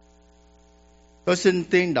Tôi xin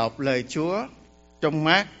tiên đọc lời Chúa trong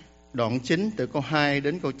Mác đoạn 9 từ câu 2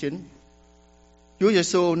 đến câu 9. Chúa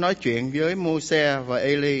Giêsu nói chuyện với Mô-se và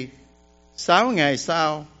Ê-li. 6 ngày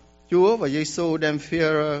sau, Chúa và Giêsu đem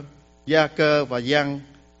Phi-e-rơ, Gia-cơ và Giăng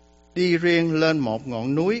đi riêng lên một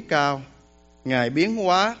ngọn núi cao. Ngài biến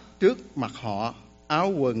hóa trước mặt họ,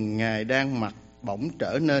 áo quần Ngài đang mặc bỗng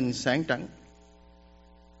trở nên sáng trắng,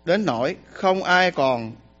 đến nỗi không ai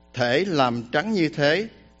còn thể làm trắng như thế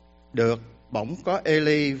được. Bỗng có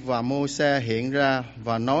Ê-li và Mô-se hiện ra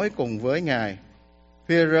và nói cùng với Ngài.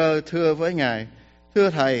 Phi-e-rơ thưa với Ngài: Thưa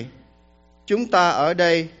Thầy, chúng ta ở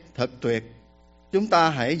đây thật tuyệt. Chúng ta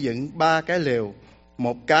hãy dựng 3 cái lều,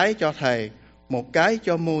 một cái cho Thầy, một cái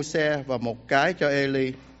cho Mô-se và một cái cho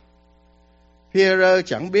Ê-li. Phi-e-rơ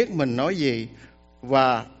chẳng biết mình nói gì,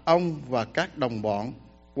 và ông và các đồng bọn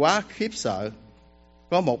quá khiếp sợ.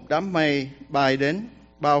 Có một đám mây bay đến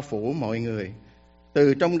bao phủ mọi người.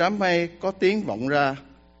 Từ trong đám mây có tiếng vọng ra: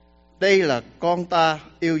 Đây là con ta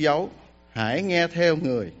yêu dấu, hãy nghe theo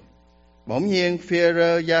người. Bỗng nhiên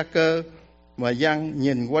Phi-e-rơ, Gia-cơ và Giăng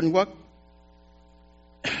nhìn quanh quất,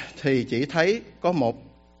 thì chỉ thấy có một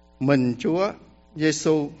mình Chúa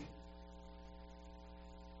Giêsu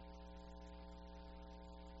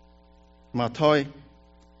mà thôi.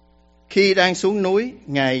 Khi đang xuống núi,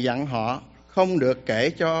 Ngài dặn họ không được kể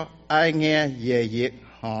cho ai nghe về việc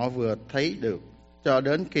họ vừa thấy được, cho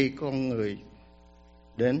đến khi con người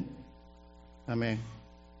đến. Amen.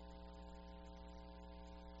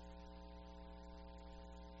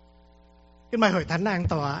 Kính mời hội thánh an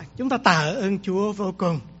tọa. Chúng ta tạ ơn Chúa vô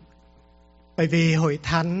cùng, bởi vì hội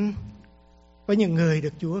thánh có những người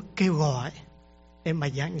được Chúa kêu gọi để mà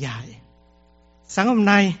giảng dạy. Sáng hôm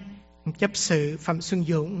nay, chấp sự Phạm Xuân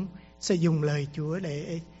Dũng sẽ dùng lời Chúa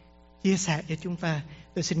để chia sẻ cho chúng ta.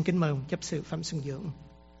 Tôi xin kính mời chấp sự Phạm Xuân Dũng.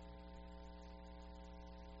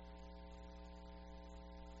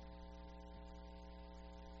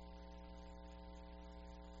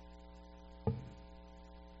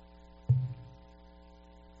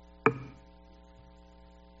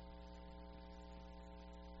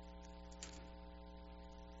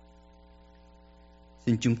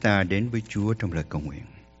 Xin chúng ta đến với Chúa trong lời cầu nguyện.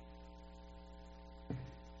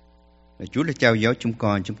 Chúa đã trao giáo chúng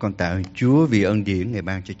con tạ ơn Chúa vì ân điển Ngài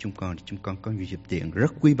ban cho chúng con để chúng con có nhiều dịp tiện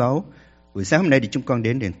rất quý báu. Buổi sáng hôm nay thì chúng con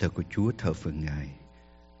đến đền thờ của Chúa thờ phượng Ngài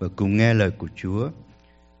và cùng nghe lời của Chúa.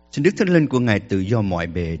 Xin Đức Thánh Linh của Ngài tự do mọi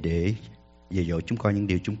bề để dạy dỗ chúng con những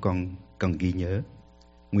điều chúng con cần ghi nhớ.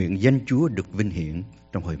 Nguyện danh Chúa được vinh hiển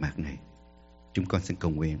trong hội mạc này. Chúng con xin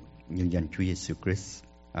cầu nguyện nhân danh Chúa Giêsu Christ.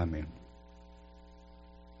 Amen.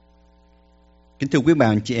 Kính thưa quý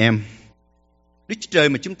bạn chị em, Đức Chúa Trời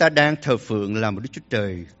mà chúng ta đang thờ phượng là một Đức Chúa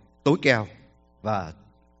Trời tối cao và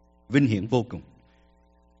vinh hiển vô cùng.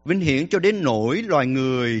 Vinh hiển cho đến nỗi loài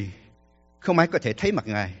người không ai có thể thấy mặt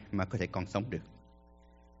Ngài mà có thể còn sống được.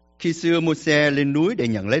 Khi xưa Mô-se lên núi để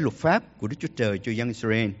nhận lấy luật pháp của Đức Chúa Trời cho dân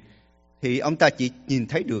Israel, thì ông ta chỉ nhìn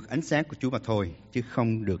thấy được ánh sáng của Chúa mà thôi, chứ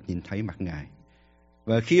không được nhìn thấy mặt Ngài.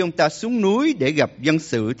 Và khi ông ta xuống núi để gặp dân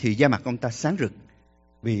sự thì da mặt ông ta sáng rực,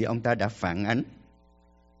 vì ông ta đã phản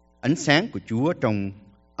ánh sáng của Chúa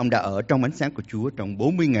ông đã ở trong ánh sáng của Chúa trong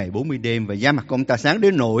 40 ngày 40 đêm, và da mặt của ông ta sáng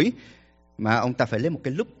đến nỗi mà ông ta phải lấy một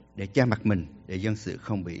cái lúp để che mặt mình để dân sự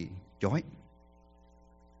không bị chói.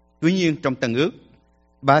 Tuy nhiên trong Tân Ước,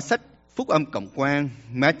 3 sách Phúc âm cộng quan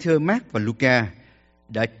Matthew, Mark và Luca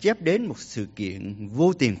đã chép đến một sự kiện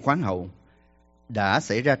vô tiền khoáng hậu đã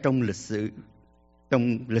xảy ra trong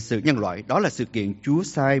lịch sử nhân loại. Đó là sự kiện Chúa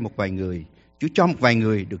cho một vài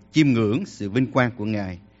người được chiêm ngưỡng sự vinh quang của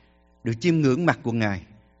Ngài, được chiêm ngưỡng mặt của Ngài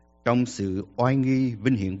trong sự oai nghi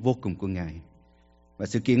vinh hiển vô cùng của Ngài. Và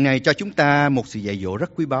sự kiện này cho chúng ta một sự dạy dỗ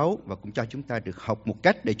rất quý báu, và cũng cho chúng ta được học một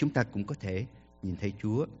cách để chúng ta cũng có thể nhìn thấy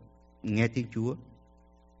Chúa, nghe tiếng Chúa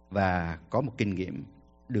và có một kinh nghiệm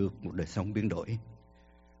được một đời sống biến đổi.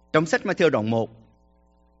 Trong sách Ma-thi-ơ đoạn 1,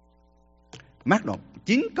 Mác đoạn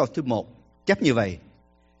 9 câu thứ 1 chép như vậy: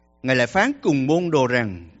 Ngài lại phán cùng môn đồ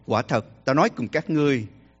rằng: Quả thật ta nói cùng các ngươi,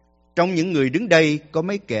 trong những người đứng đây có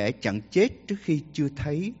mấy kẻ chẳng chết trước khi chưa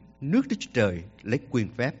thấy nước Đức Chúa Trời lấy quyền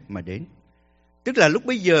phép mà đến. Tức là lúc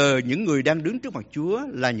bấy giờ những người đang đứng trước mặt Chúa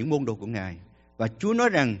là những môn đồ của Ngài. Và Chúa nói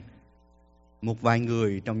rằng một vài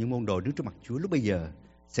người trong những môn đồ đứng trước mặt Chúa lúc bấy giờ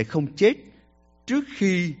sẽ không chết trước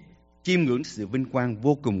khi chiêm ngưỡng sự vinh quang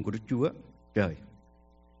vô cùng của Đức Chúa Trời.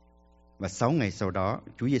 Và 6 ngày sau đó,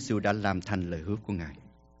 Chúa Giêsu đã làm thành lời hứa của Ngài.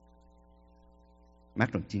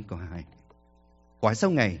 Mác đoạn 9 câu 2. Qua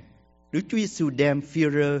 6 ngày, Đức Chúa Giêsu đem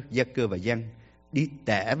Phi-e-rơ, Gia-cơ và Giăng đi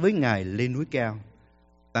tẻ với Ngài lên núi cao,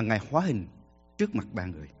 và Ngài hóa hình trước mặt 3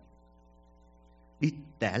 người. Đi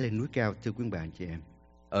tẻ lên núi cao, thưa quý bà anh chị em.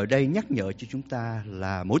 ở đây nhắc nhở cho chúng ta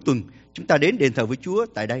là mỗi tuần chúng ta đến đền thờ với Chúa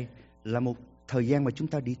tại đây là một thời gian mà chúng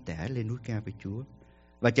ta đi tẻ lên núi cao với Chúa.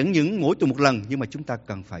 Và chẳng những mỗi tuần một lần, nhưng mà chúng ta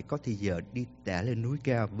cần phải có thời giờ đi tẻ lên núi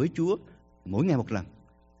cao với Chúa mỗi ngày một lần.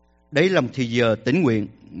 Đây là một thời giờ tĩnh nguyện,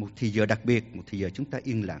 một thời giờ đặc biệt, một thời giờ chúng ta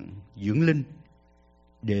yên lặng, dưỡng linh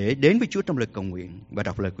để đến với Chúa trong lời cầu nguyện và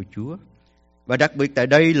đọc lời của Chúa. Và đặc biệt tại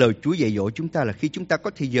đây lời Chúa dạy dỗ chúng ta là khi chúng ta có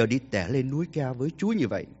thời giờ đi tẻ lên núi cao với Chúa như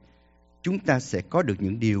vậy, chúng ta sẽ có được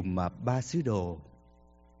những điều mà ba sứ đồ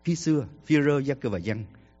khi xưa, Phi-rơ, Gia-cơ và Giăng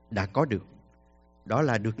đã có được. Đó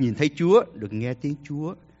là được nhìn thấy Chúa, được nghe tiếng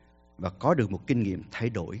Chúa và có được một kinh nghiệm thay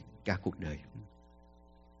đổi cả cuộc đời.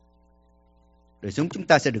 Đời sống chúng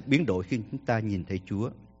ta sẽ được biến đổi khi chúng ta nhìn thấy Chúa.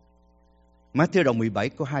 Ma-thi-ơ đoạn 17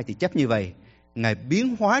 câu 2 thì chép như vậy: Ngài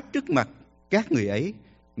biến hóa trước mặt các người ấy,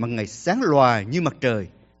 mà Ngài sáng lòa như mặt trời,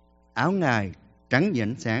 áo Ngài trắng như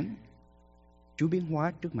ánh sáng. Chúa biến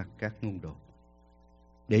hóa trước mặt các môn đồ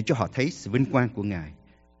để cho họ thấy sự vinh quang của Ngài.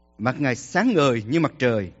 Mặt Ngài sáng ngời như mặt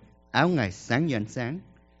trời, áo Ngài sáng như ánh sáng.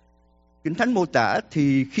 Kinh Thánh mô tả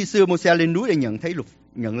thì khi xưa Mô-se lên núi để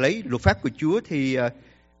nhận lấy luật pháp của Chúa thì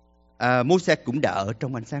Mô-se cũng đã ở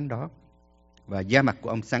trong ánh sáng đó và da mặt của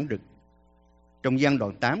ông sáng rực. Trong Giăng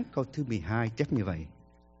đoạn 8 câu thứ 12 chép như vậy: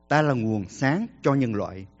 Ta là nguồn sáng cho nhân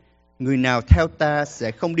loại, người nào theo ta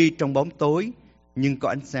sẽ không đi trong bóng tối, nhưng có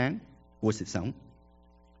ánh sáng của sự sống.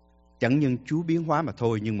 Chẳng những Chúa biến hóa mà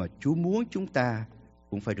thôi, nhưng mà Chúa muốn chúng ta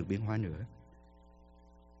cũng phải được biến hóa nữa.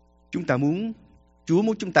 Chúa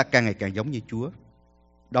muốn chúng ta càng ngày càng giống như Chúa.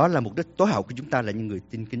 Đó là mục đích tối hậu của chúng ta là những người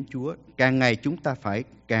tin kính Chúa. Càng ngày chúng ta phải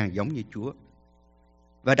càng giống như Chúa.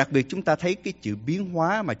 Và đặc biệt chúng ta thấy cái chữ biến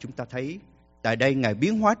hóa mà chúng ta thấy tại đây, Ngài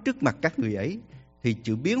biến hóa trước mặt các người ấy. Thì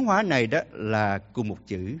chữ biến hóa này đó là cùng một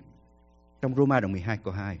chữ trong Roma đoạn 12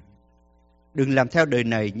 câu 2. Đừng làm theo đời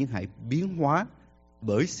này, nhưng hãy biến hóa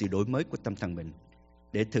bởi sự đổi mới của tâm thần mình,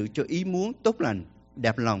 để thử cho ý muốn tốt lành,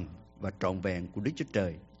 đẹp lòng và trọn vẹn của Đức Chúa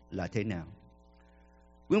Trời là thế nào.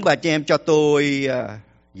 Quý bà chị em cho tôi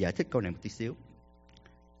giải thích câu này một tí xíu.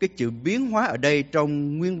 Cái chữ biến hóa ở đây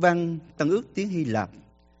trong nguyên văn Tân ước tiếng Hy Lạp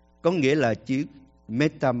có nghĩa là chữ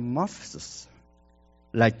metamorphosis,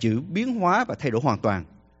 là chữ biến hóa và thay đổi hoàn toàn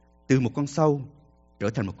từ một con sâu trở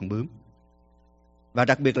thành một con bướm. Và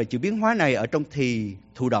đặc biệt là chữ biến hóa này ở trong thì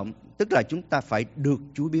thụ động, tức là chúng ta phải được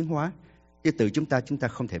Chúa biến hóa, chứ tự chúng ta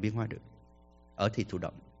không thể biến hóa được. Ở thì thụ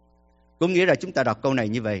động có nghĩa là chúng ta đọc câu này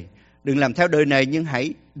như vậy: đừng làm theo đời này, nhưng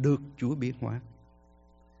hãy được Chúa biến hóa.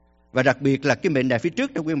 Và đặc biệt là cái mệnh đề phía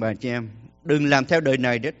trước trong quý bà chị em, đừng làm theo đời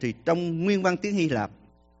này, đó thì trong nguyên văn tiếng Hy Lạp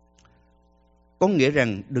có nghĩa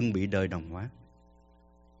rằng đừng bị đời đồng hóa.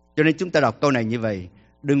 Cho nên chúng ta đọc câu này như vậy: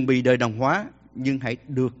 đừng bị đời đồng hóa, nhưng hãy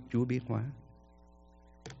được Chúa biến hóa.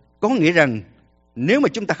 Có nghĩa rằng nếu mà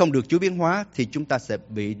chúng ta không được Chúa biến hóa thì chúng ta sẽ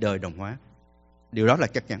bị đời đồng hóa. Điều đó là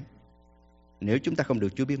chắc chắn. Nếu chúng ta không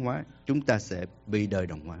được Chúa biến hóa, chúng ta sẽ bị đời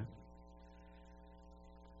đồng hóa.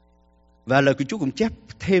 Và lời của Chúa cũng chép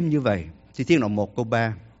thêm như vậy. Thi Thiên đoạn 1 câu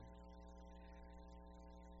 3: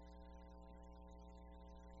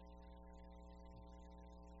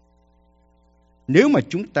 Nếu mà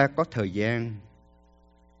chúng ta có thời gian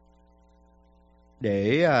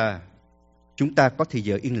để chúng ta có thời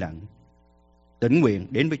giờ yên lặng, tĩnh nguyện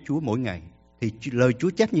đến với Chúa mỗi ngày, thì lời Chúa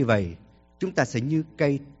chép như vậy: chúng ta sẽ như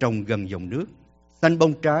cây trồng gần dòng nước, xanh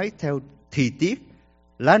bông trái theo thì tiết,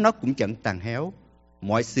 lá nó cũng chẳng tàn héo,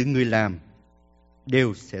 mọi sự người làm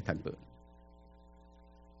đều sẽ thành vượng.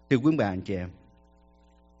 Thưa quý bà anh chị em,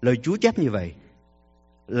 lời Chúa chép như vậy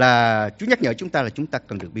là Chúa nhắc nhở chúng ta là chúng ta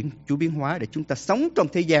cần được Chúa biến hóa để chúng ta sống trong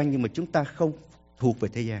thế gian, nhưng mà chúng ta không thuộc về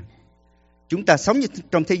thế gian. Chúng ta sống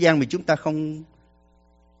trong thế gian mà chúng ta không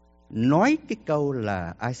nói cái câu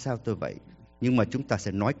là ai sao tôi vậy, nhưng mà chúng ta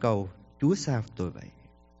sẽ nói câu Chúa sao tôi vậy.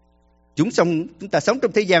 Chúng ta sống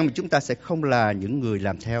trong thế gian mà chúng ta sẽ không là những người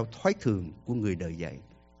làm theo thói thường của người đời dạy,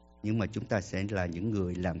 nhưng mà chúng ta sẽ là những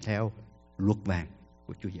người làm theo luật vàng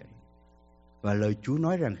của Chúa dạy. Và lời Chúa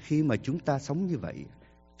nói rằng khi mà chúng ta sống như vậy,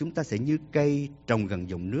 chúng ta sẽ như cây trồng gần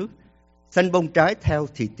dòng nước, xanh bông trái theo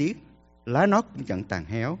thì tiết, lá nó cũng chẳng tàn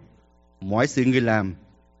héo, mọi sự người làm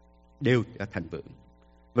đều đã thành vượng.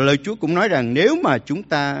 Và lời Chúa cũng nói rằng nếu mà chúng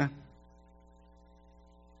ta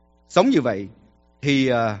sống như vậy thì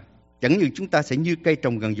chẳng những chúng ta sẽ như cây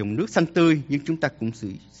trồng gần dòng nước xanh tươi, nhưng chúng ta cũng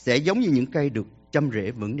sẽ giống như những cây được châm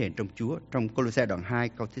rễ vững nền trong Chúa. Trong Cô-lô-se đoạn 2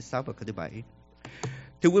 câu thứ 6 và câu thứ 7.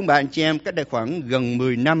 Thưa quý bà anh chị em, cách đây khoảng gần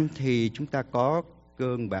 10 năm thì chúng ta có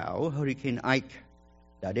cơn bão Hurricane Ike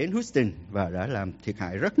đã đến Houston và đã làm thiệt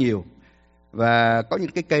hại rất nhiều. Và có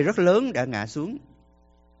những cái cây rất lớn đã ngã xuống.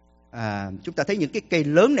 Chúng ta thấy những cái cây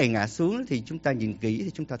lớn này ngã xuống thì chúng ta nhìn kỹ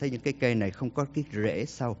thì chúng ta thấy những cái cây này không có cái rễ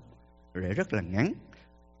sâu, rễ rất là ngắn.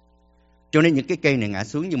 Cho nên những cái cây này ngã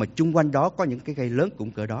xuống, nhưng mà chung quanh đó có những cái cây lớn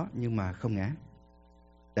cũng cỡ đó nhưng mà không ngã.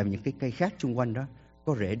 Tại vì những cái cây khác chung quanh đó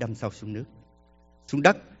có rễ đâm sâu xuống nước, xuống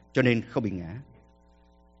đất, cho nên không bị ngã.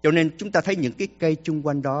 Cho nên chúng ta thấy những cái cây chung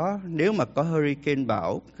quanh đó, nếu mà có hurricane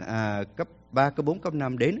bão cấp 3, cấp 4, cấp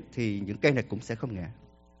 5 đến thì những cây này cũng sẽ không ngã.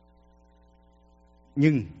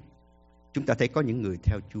 Nhưng chúng ta thấy có những người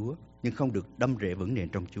theo Chúa nhưng không được đâm rễ vững nền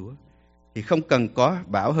trong Chúa. Thì không cần có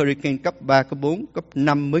bão hurricane cấp 3, cấp 4, cấp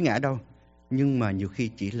 5 mới ngã đâu. Nhưng mà nhiều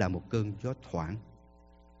khi chỉ là một cơn gió thoảng,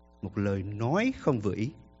 một lời nói không vừa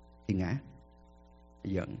ý thì ngã,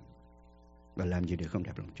 giận và làm gì để không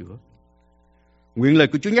đẹp lòng Chúa. Nguyện lời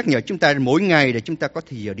của Chúa nhắc nhở chúng ta mỗi ngày để chúng ta có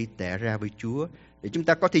thời giờ đi tẻ ra với Chúa, để chúng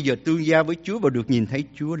ta có thời giờ tương giao với Chúa và được nhìn thấy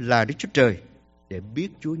Chúa là Đức Chúa Trời, để biết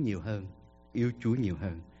Chúa nhiều hơn, yêu Chúa nhiều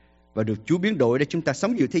hơn, và được Chúa biến đổi để chúng ta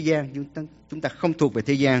sống giữa thế gian. Chúng ta không thuộc về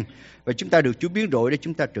thế gian, và chúng ta được Chúa biến đổi để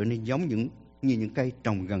chúng ta trở nên giống như những cây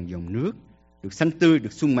trồng gần dòng nước, được xanh tươi,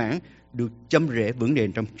 được sung mãn, được châm rễ vững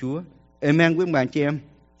nền trong Chúa. Amen quý bạn chị em.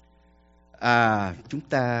 Chúng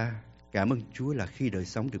ta cảm ơn Chúa là khi đời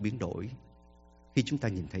sống được biến đổi, khi chúng ta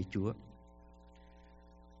nhìn thấy Chúa.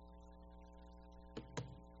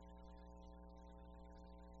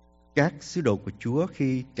 Các sứ đồ của Chúa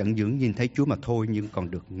khi chẳng những nhìn thấy Chúa mà thôi, nhưng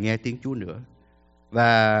còn được nghe tiếng Chúa nữa.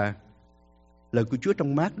 Và lời của Chúa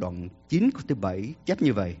trong Mác đoạn 9 câu thứ 7 chép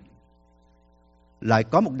như vậy: lại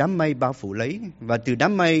có một đám mây bao phủ lấy, và từ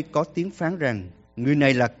đám mây có tiếng phán rằng: người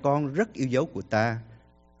này là con rất yêu dấu của ta,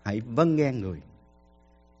 hãy vâng nghe người.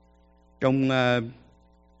 Trong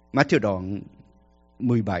Mát-thi-ơ đoạn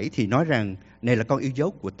 17 thì nói rằng: này là con yêu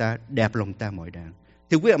dấu của ta, đẹp lòng ta mọi đàng.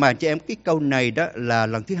 Thưa quý bạn chị em, cái câu này đó là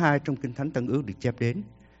lần thứ hai trong Kinh Thánh Tân Ước được chép đến.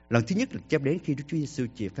 Lần thứ nhất được chép đến khi Đức Chúa Giêsu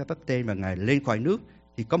chịu phép báp têm và Ngài lên khỏi nước,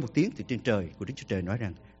 thì có một tiếng từ trên trời của Đức Chúa Trời nói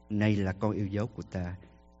rằng: này là con yêu dấu của ta,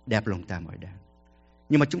 đẹp lòng ta mọi đàng.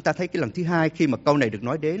 Nhưng mà chúng ta thấy cái lần thứ hai khi mà câu này được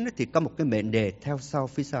nói đến thì có một cái mệnh đề theo sau,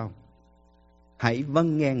 phía sau: hãy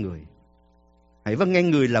vâng nghe người. Hãy vâng nghe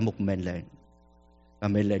người là một mệnh lệnh, và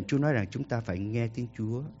mệnh lệnh Chúa nói rằng chúng ta phải nghe tiếng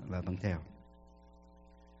Chúa và vâng theo.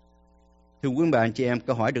 Thưa quý bạn chị em,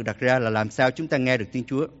 câu hỏi được đặt ra là làm sao chúng ta nghe được tiếng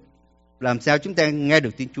Chúa? Làm sao chúng ta nghe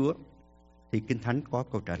được tiếng Chúa? Thì Kinh Thánh có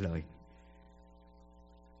câu trả lời.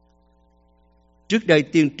 Trước đây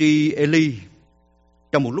tiên tri Eli,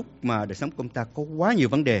 trong một lúc mà đời sống của ông ta có quá nhiều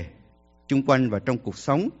vấn đề chung quanh và trong cuộc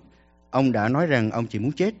sống, ông đã nói rằng ông chỉ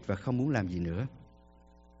muốn chết và không muốn làm gì nữa.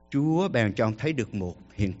 Chúa bèn cho ông thấy được một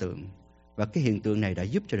hiện tượng, và cái hiện tượng này đã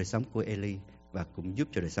giúp cho đời sống của Eli và cũng giúp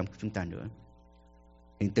cho đời sống của chúng ta nữa.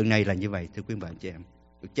 Hiện tượng này là như vậy, thưa quý bạn chị em,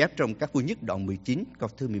 được chép trong Các Vua Nhất đoạn 19 câu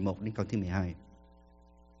thứ 11 đến câu thứ 12.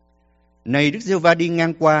 Này Đức Giê-hô-va đi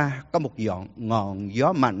ngang qua, có một ngọn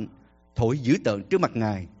gió mạnh thổi dữ tợn trước mặt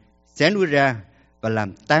Ngài, xé núi ra và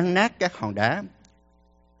làm tan nát các hòn đá,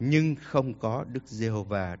 nhưng không có Đức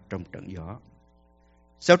Giê-hô-va trong trận gió.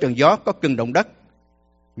 Sau trận gió có cơn động đất,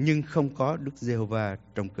 nhưng không có Đức Giê-hô-va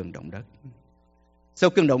trong cơn động đất. Sau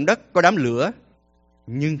cơn động đất có đám lửa,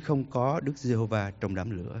 nhưng không có Đức Giê-hô-va trong đám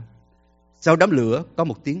lửa. Sau đám lửa có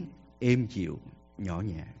một tiếng êm dịu, nhỏ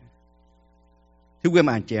nhẹ. Thưa quý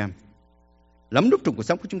anh chị em, lắm lúc trong cuộc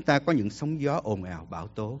sống của chúng ta có những sóng gió ồn ào bão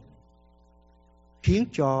tố, khiến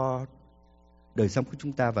cho đời sống của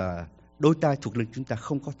chúng ta và đôi tai thuộc linh chúng ta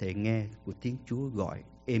không có thể nghe của tiếng Chúa gọi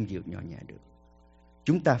êm dịu nhỏ nhẹ được.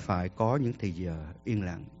 Chúng ta phải có những thời giờ yên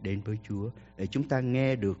lặng đến với Chúa để chúng ta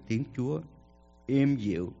nghe được tiếng Chúa êm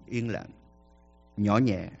dịu, yên lặng, nhỏ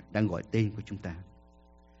nhẹ đang gọi tên của chúng ta.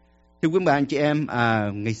 Thưa quý bạn chị em,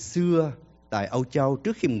 ngày xưa tại Âu Châu,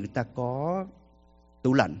 trước khi người ta có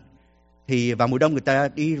tủ lạnh, thì vào mùa đông người ta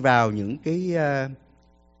đi vào những cái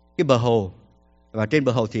bờ hồ, và trên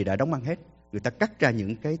bờ hồ thì đã đóng băng hết. Người ta cắt ra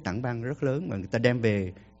những cái tảng băng rất lớn và người ta đem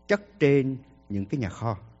về chất trên những cái nhà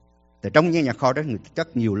kho. Tại trong những nhà kho đó người ta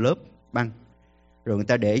chất nhiều lớp băng, rồi người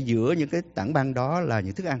ta để giữa những cái tảng băng đó là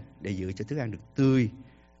những thức ăn, để giữ cho thức ăn được tươi,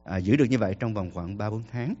 giữ được như vậy trong vòng khoảng 3-4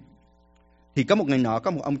 tháng. Thì có một ngày nọ,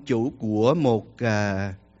 có một ông chủ của một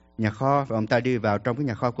nhà kho, và ông ta đi vào trong cái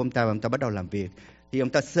nhà kho của ông ta và ông ta bắt đầu làm việc. Thì ông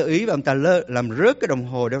ta sơ ý và ông ta làm rớt cái đồng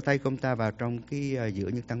hồ đeo tay của ông ta vào trong cái giữa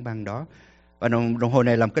những tảng băng đó. Và đồng hồ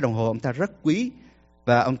này làm cái đồng hồ ông ta rất quý,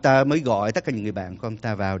 và ông ta mới gọi tất cả những người bạn của ông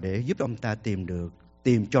ta vào để giúp ông ta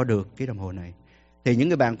tìm cho được cái đồng hồ này. Thì những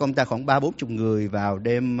người bạn của ông ta khoảng 30-40 người vào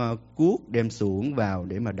đem cuốc, đem xuồng vào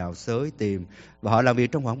để mà đào xới tìm, và họ làm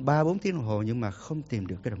việc trong khoảng 3-4 tiếng đồng hồ nhưng mà không tìm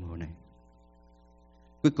được cái đồng hồ này.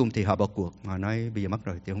 Cuối cùng thì họ bỏ cuộc, họ nói bây giờ mất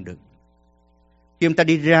rồi thì không được. Khi ông ta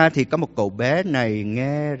đi ra thì có một cậu bé này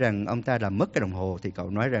nghe rằng ông ta làm mất cái đồng hồ, thì cậu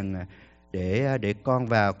nói rằng để con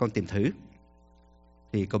vào con tìm thử.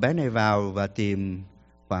 Thì cậu bé này vào và tìm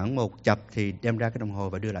khoảng một chập thì đem ra cái đồng hồ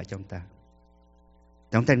và đưa lại cho ông ta.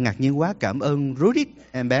 Thì ông ta ngạc nhiên quá, cảm ơn Rudy,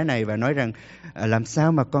 em bé này, và nói rằng làm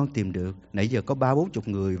sao mà con tìm được? Nãy giờ có 30-40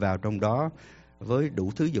 người vào trong đó với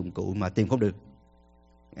đủ thứ dụng cụ mà tìm không được.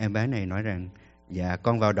 Em bé này nói rằng dạ,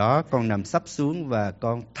 con vào đó, con nằm sấp xuống và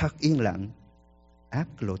con thật yên lặng, áp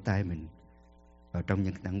cái lỗ tai mình vào trong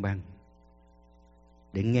những tảng băng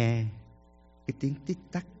để nghe cái tiếng tích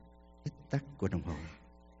tắc của đồng hồ.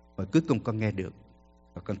 Và cuối cùng con nghe được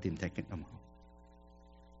và con tìm thấy cái đồng hồ.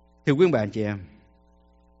 Thưa quý bạn chị em,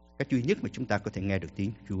 cách duy nhất mà chúng ta có thể nghe được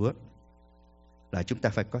tiếng Chúa là chúng ta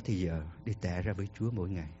phải có thời giờ đi tẻ ra với Chúa mỗi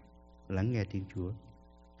ngày, lắng nghe tiếng Chúa.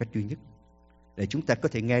 Cách duy nhất để chúng ta có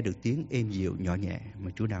thể nghe được tiếng êm dịu nhỏ nhẹ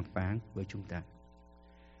mà Chúa đang phán với chúng ta.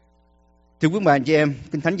 Thưa quý bạn chị em,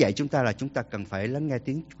 Kinh Thánh dạy chúng ta là chúng ta cần phải lắng nghe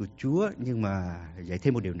tiếng của Chúa, nhưng mà dạy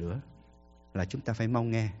thêm một điều nữa là chúng ta phải mau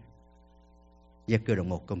nghe. Gia Cơ đoạn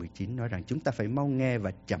 1 câu 19 nói rằng chúng ta phải mau nghe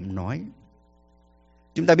và chậm nói.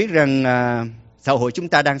 Chúng ta biết rằng xã hội chúng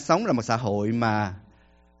ta đang sống là một xã hội mà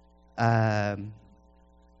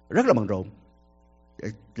rất là bận rộn.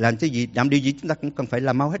 Làm cái gì, làm điều gì chúng ta cũng cần phải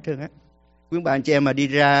làm mau hết trơn á. Quý bạn chị em mà đi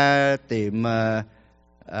ra tiệm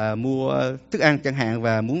mua thức ăn chẳng hạn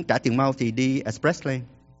và muốn trả tiền mau thì đi Express Lane.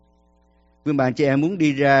 Quý bạn chị em muốn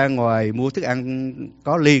đi ra ngoài mua thức ăn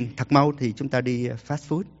có liền thật mau thì chúng ta đi fast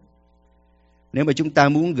food. Nếu mà chúng ta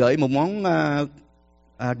muốn gửi một món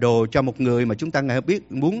đồ cho một người mà chúng ta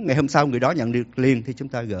muốn ngày hôm sau người đó nhận được liền thì chúng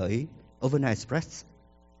ta gửi Overnight Express.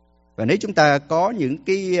 Và nếu chúng ta có những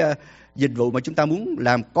cái dịch vụ mà chúng ta muốn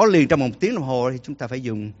làm có liền trong 1 tiếng đồng hồ thì chúng ta phải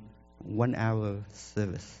dùng one hour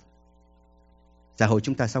service. Xã hội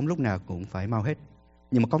chúng ta sống lúc nào cũng phải mau hết.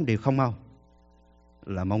 Nhưng mà có một điều không mau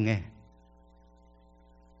là mau nghe.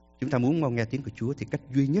 Chúng ta muốn mau nghe tiếng của Chúa thì cách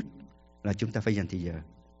duy nhất là chúng ta phải dành thời giờ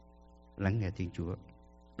lắng nghe tiếng Chúa.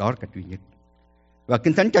 Đó là cách duy nhất. Và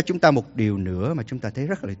Kinh Thánh cho chúng ta một điều nữa mà chúng ta thấy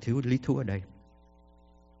rất là thiếu lý thú ở đây.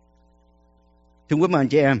 Thưa quý anh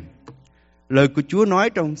chị em, lời của Chúa nói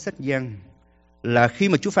trong sách Giăng là khi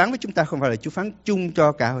mà Chúa phán với chúng ta không phải là Chúa phán chung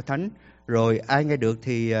cho cả hội thánh rồi ai nghe được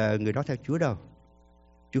thì người đó theo Chúa đâu.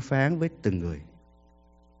 Chúa phán với từng người.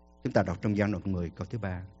 Chúng ta đọc trong Giăng đoạn 10 câu thứ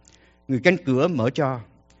 3. Người canh cửa mở cho,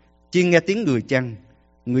 chiên nghe tiếng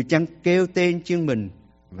người chăn kêu tên chiên mình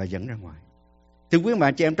và dẫn ra ngoài. Thưa quý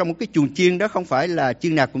bạn chị em, trong một cái chuồng chiên đó không phải là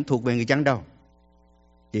chiên nào cũng thuộc về người chăn đâu.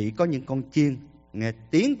 Chỉ có những con chiên nghe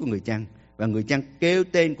tiếng của người chăn và người chăn kêu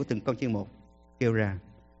tên của từng con chiên một kêu ra.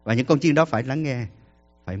 Và những con chiên đó phải lắng nghe,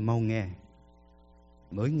 phải mau nghe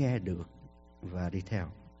mới nghe được và đi theo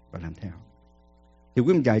và làm theo. Thưa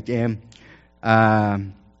quý bạn chị em,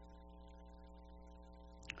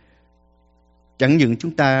 chẳng những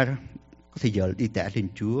chúng ta có thời giờ đi tẻ lên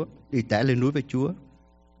Chúa, đi tẻ lên núi với Chúa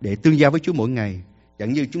để tương giao với Chúa mỗi ngày.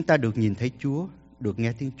 Chẳng như chúng ta được nhìn thấy Chúa, được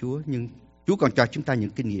nghe tiếng Chúa, nhưng Chúa còn cho chúng ta những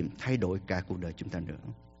kinh nghiệm thay đổi cả cuộc đời chúng ta nữa.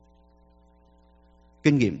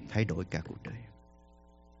 Kinh nghiệm thay đổi cả cuộc đời.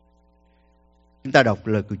 Chúng ta đọc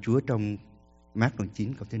lời của Chúa trong Mác đoạn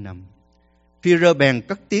 9 câu thứ 5. Phi-rơ bèn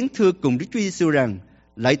cất tiếng thưa cùng Đức Chúa Giêsu rằng: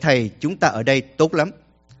 Lạy Thầy, chúng ta ở đây tốt lắm.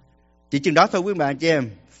 Chỉ chừng đó thôi quý bạn chị em.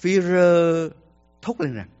 Phi-rơ thốt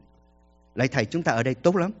lên rằng: Lạy Thầy, chúng ta ở đây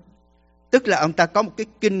tốt lắm. Tức là ông ta có một cái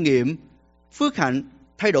kinh nghiệm phước hạnh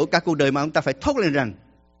thay đổi cả cuộc đời mà ông ta phải thốt lên rằng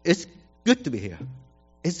It's good to be here.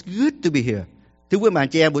 It's good to be here. Thưa quý bạn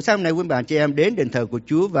chị em, buổi sáng hôm nay quý bạn chị em đến đền thờ của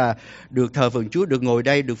Chúa và được thờ phượng Chúa, được ngồi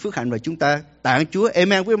đây, được phước hạnh và chúng ta tạ ơn Chúa.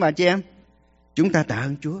 Amen quý bạn chị em. Chúng ta tạ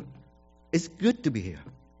ơn Chúa. It's good to be here.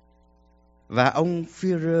 Và ông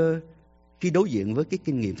Führer khi đối diện với cái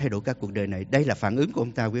kinh nghiệm thay đổi cả cuộc đời này, đây là phản ứng của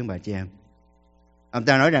ông ta quý bạn chị em. Ông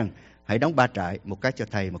ta nói rằng hãy đóng 3 trại, một cái cho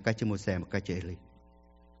thầy, một cái cho Mô-se, một cái cho Eli.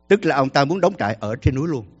 Tức là ông ta muốn đóng trại ở trên núi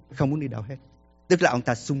luôn, không muốn đi đâu hết. Tức là ông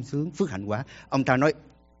ta sung sướng, phước hạnh quá. Ông ta nói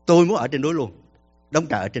tôi muốn ở trên núi luôn, đóng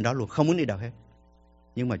trại ở trên đó luôn, không muốn đi đâu hết.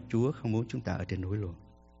 Nhưng mà Chúa không muốn chúng ta ở trên núi luôn.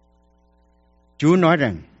 Chúa nói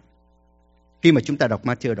rằng khi mà chúng ta đọc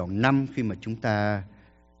Ma-thi-ơ đoạn 5, khi mà chúng ta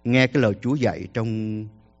nghe cái lời Chúa dạy trong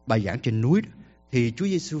bài giảng trên núi, thì Chúa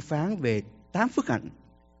Giêsu phán về 8 phước hạnh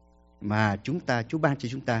mà Chúa ban cho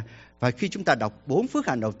chúng ta. Và khi chúng ta đọc 4 phước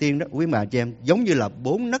hạnh đầu tiên đó, quý bà chị em, giống như là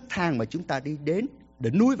 4 nấc thang mà chúng ta đi đến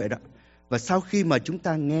đỉnh núi vậy đó. Và sau khi mà chúng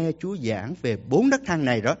ta nghe Chúa giảng về 4 nấc thang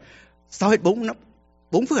này đó, sau hết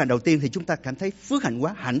 4 phước hạnh đầu tiên thì chúng ta cảm thấy phước hạnh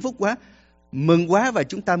quá, hạnh phúc quá, mừng quá, và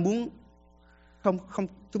chúng ta muốn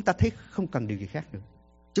chúng ta thấy không cần điều gì khác nữa.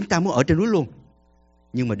 Chúng ta muốn ở trên núi luôn.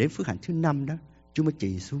 Nhưng mà đến phước hạnh thứ 5 đó, Chúa mới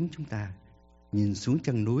chỉ xuống chúng ta, nhìn xuống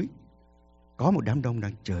chân núi. Có một đám đông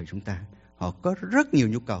đang chờ chúng ta. Họ có rất nhiều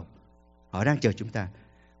nhu cầu. Họ đang chờ chúng ta.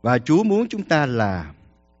 Và Chúa muốn chúng ta là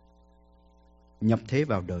nhập thế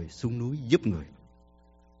vào đời, xuống núi giúp người.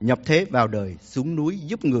 Nhập thế vào đời, xuống núi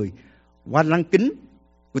giúp người. Qua lăng kính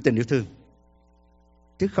của tình yêu thương,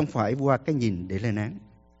 chứ không phải qua cái nhìn để lên án.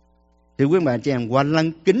 Thưa quý bạn chị em, qua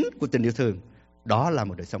lăng kính của tình yêu thương, đó là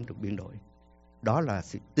một đời sống được biến đổi. Đó là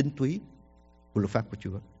sự tinh túy của luật pháp của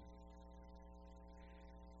Chúa.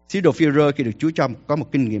 Sứ đồ Phi-rơ khi được Chúa cho có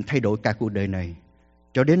một kinh nghiệm thay đổi cả cuộc đời này,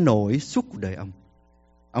 cho đến nỗi suốt cuộc đời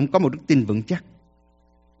ông có một đức tin vững chắc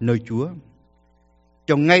nơi Chúa.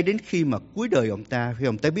 Cho ngay đến khi mà cuối đời ông ta, khi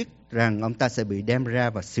ông ta biết rằng ông ta sẽ bị đem ra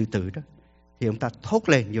và xử tử đó, thì ông ta thốt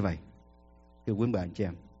lên như vậy. Thưa quý bạn chị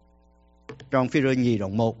em, trong Phi-rơ nhì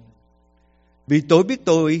đoạn 1: vì tôi biết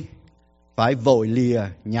tôi phải vội lìa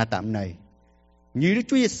nhà tạm này, như Đức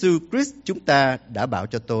Chúa Giêsu Christ chúng ta đã bảo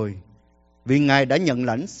cho tôi, vì Ngài đã nhận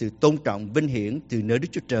lãnh sự tôn trọng vinh hiển từ nơi Đức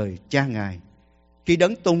Chúa Trời Cha Ngài, khi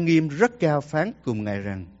Đấng tôn nghiêm rất cao phán cùng Ngài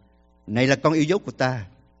rằng: này là con yêu dấu của ta,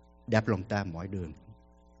 đáp lòng ta mọi đường.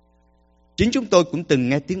 Chính chúng tôi cũng từng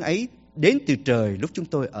nghe tiếng ấy đến từ trời lúc chúng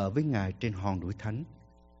tôi ở với Ngài trên hòn núi thánh.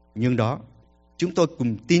 Nhưng đó, chúng tôi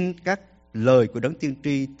cùng tin các lời của Đấng tiên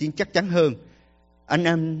tri, tin chắc chắn hơn. Anh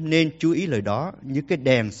em nên chú ý lời đó như cái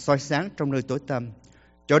đèn soi sáng trong nơi tối tăm,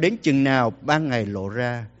 cho đến chừng nào ban ngày lộ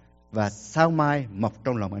ra và sao mai mọc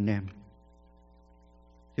trong lòng anh em.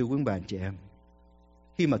 Thưa quý bạn chị em,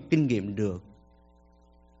 khi mà kinh nghiệm được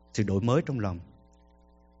sự đổi mới trong lòng,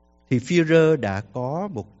 thì Phi-rơ đã có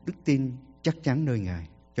một đức tin chắc chắn nơi Ngài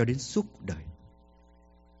cho đến suốt cuộc đời.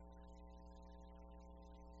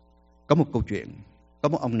 Có một câu chuyện, có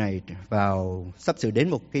một ông này vào sắp sửa đến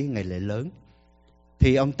một cái ngày lễ lớn,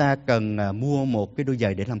 thì ông ta cần mua một cái đôi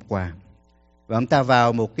giày để làm quà. Và ông ta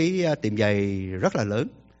vào một cái tiệm giày rất là lớn,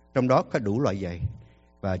 trong đó có đủ loại giày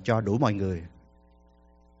và cho đủ mọi người,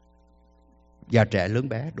 già trẻ lớn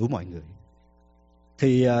bé, đủ mọi người.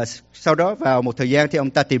 Thì sau đó vào một thời gian thì ông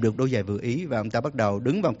ta tìm được đôi giày vừa ý và ông ta bắt đầu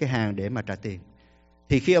đứng vào cái hàng để mà trả tiền.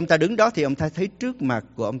 Thì khi ông ta đứng đó thì ông ta thấy trước mặt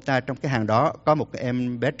của ông ta trong cái hàng đó có một cái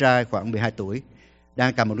em bé trai khoảng 12 tuổi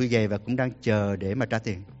đang cầm một đôi giày và cũng đang chờ để mà trả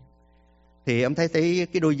tiền. Thì ông thấy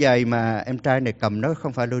cái đôi giày mà em trai này cầm nó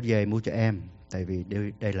không phải đôi giày mua cho em, tại vì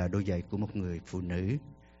đây là đôi giày của một người phụ nữ.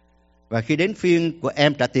 Và khi đến phiên của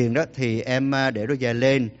em trả tiền đó thì em để đôi giày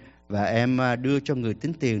lên và em đưa cho người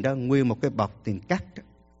tính tiền đó nguyên một cái bọc tiền cắt đó.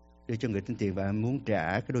 Đưa cho người tính tiền và em muốn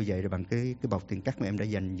trả cái đôi giày bằng cái bọc tiền cắt mà em đã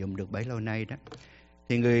dành dụm được bấy lâu nay đó.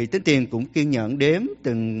 Thì người tính tiền cũng kiên nhẫn đếm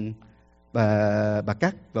từng bà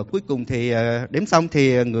cắt, và cuối cùng thì đếm xong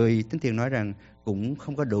thì người tính tiền nói rằng cũng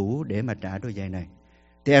không có đủ để mà trả đôi giày này.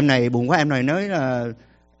 Thì em này buồn quá, em này nói là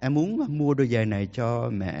em muốn mua đôi giày này cho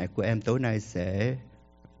mẹ của em, tối nay sẽ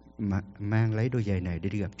mang lấy đôi giày này để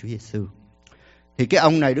đi gặp Chúa Giêsu. Thì cái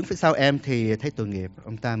ông này đứng phía sau em thì thấy tội nghiệp,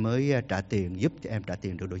 ông ta mới trả tiền, giúp cho em trả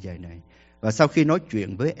tiền được đôi giày này. Và sau khi nói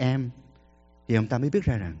chuyện với em thì ông ta mới biết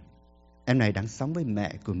ra rằng em này đang sống với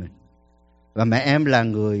mẹ của mình. Và mẹ em là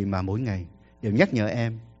người mà mỗi ngày đều nhắc nhở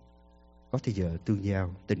em có thời giờ tương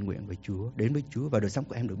giao, tình nguyện với Chúa, đến với Chúa, và đời sống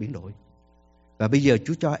của em được biến đổi. Và bây giờ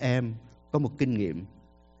Chúa cho em có một kinh nghiệm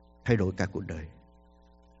thay đổi cả cuộc đời.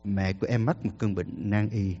 Mẹ của em mắc một cơn bệnh nan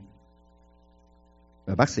y,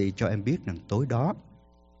 và bác sĩ cho em biết rằng tối đó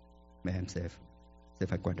mẹ em sẽ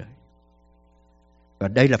phải qua đời. Và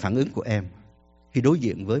đây là phản ứng của em khi đối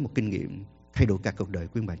diện với một kinh nghiệm thay đổi cả cuộc đời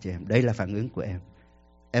của bà chị em. Đây là phản ứng của em.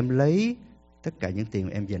 Em lấy tất cả những tiền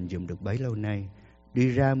mà em dành dụm được bấy lâu nay, đi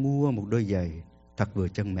ra mua một đôi giày thật vừa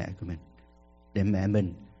chân mẹ của mình, để mẹ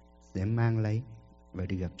mình sẽ mang lấy và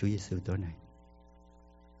đi gặp Chúa Giêsu tối nay.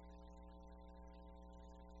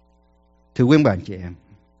 Thưa quý bạn chị em,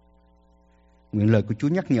 nguyện lời của Chúa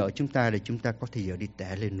nhắc nhở chúng ta để chúng ta có thời giờ đi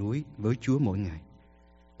tẻ lên núi với Chúa mỗi ngày,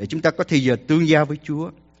 để chúng ta có thời giờ tương giao với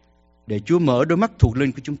Chúa, để Chúa mở đôi mắt thuộc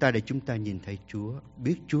linh của chúng ta để chúng ta nhìn thấy Chúa,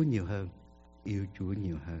 biết Chúa nhiều hơn, yêu Chúa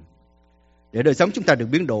nhiều hơn. Để đời sống chúng ta được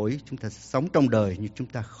biến đổi, chúng ta sống trong đời như chúng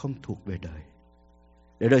ta không thuộc về đời.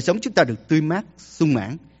 Để đời sống chúng ta được tươi mát, sung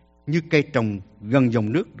mãn như cây trồng gần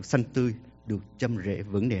dòng nước, được xanh tươi, được châm rễ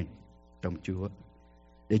vững bền trong Chúa.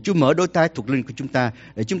 Để Chúa mở đôi tai thuộc linh của chúng ta,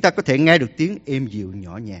 để chúng ta có thể nghe được tiếng êm dịu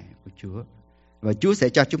nhỏ nhẹ của Chúa. Và Chúa sẽ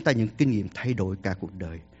cho chúng ta những kinh nghiệm thay đổi cả cuộc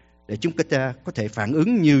đời, để chúng ta có thể phản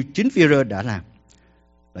ứng như chính Phi-rơ đã làm.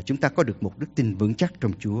 Và chúng ta có được một đức tin vững chắc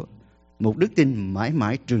trong Chúa, một đức tin mãi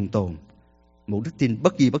mãi trường tồn, một đức tin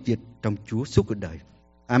bất di bất dịch trong Chúa suốt cuộc đời.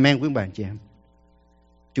 Amen quý bạn chị em.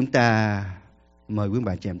 Chúng ta mời quý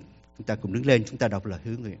bạn chị em, chúng ta cùng đứng lên, chúng ta đọc lời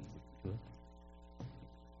hứa nguyện.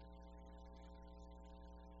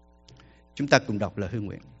 Chúng ta cùng đọc lời hứa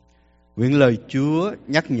nguyện. Nguyện lời Chúa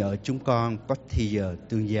nhắc nhở chúng con có thì giờ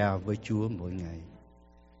tương giao với Chúa mỗi ngày.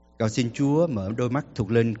 Cầu xin Chúa mở đôi mắt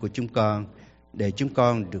thuộc linh của chúng con để chúng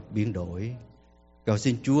con được biến đổi. Cầu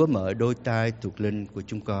xin Chúa mở đôi tai thuộc linh của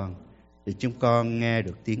chúng con để chúng con nghe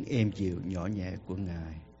được tiếng êm dịu nhỏ nhẹ của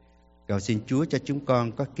Ngài. Cầu xin Chúa cho chúng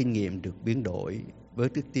con có kinh nghiệm được biến đổi với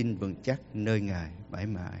đức tin vững chắc nơi Ngài mãi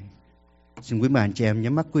mãi. Xin quý bạn chị em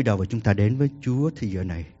nhắm mắt cúi đầu và chúng ta đến với Chúa thì giờ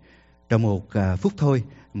này. Trong một phút thôi,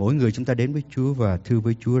 mỗi người chúng ta đến với Chúa và thưa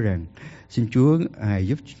với Chúa rằng xin Chúa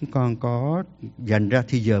giúp chúng con có dành ra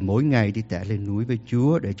thì giờ mỗi ngày đi tẻ lên núi với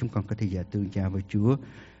Chúa để chúng con có thời giờ tương giao với Chúa,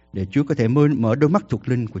 để Chúa có thể mở đôi mắt thuộc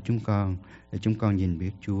linh của chúng con, để chúng con nhìn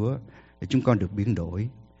biết Chúa, để chúng con được biến đổi.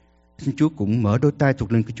 Xin Chúa cũng mở đôi tai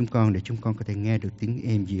thuộc linh của chúng con để chúng con có thể nghe được tiếng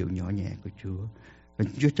êm dịu nhỏ nhẹ của Chúa. Và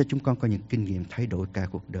Chúa cho chúng con có những kinh nghiệm thay đổi cả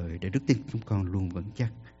cuộc đời để đức tin của chúng con luôn vững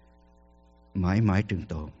chắc, mãi mãi trường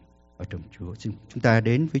tồn ở trong Chúa. Xin chúng ta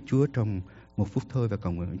đến với Chúa trong một phút thôi và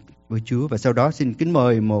cầu nguyện với Chúa. Và sau đó xin kính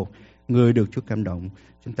mời một người được Chúa cảm động,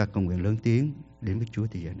 chúng ta cầu nguyện lớn tiếng đến với Chúa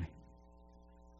thì giờ này.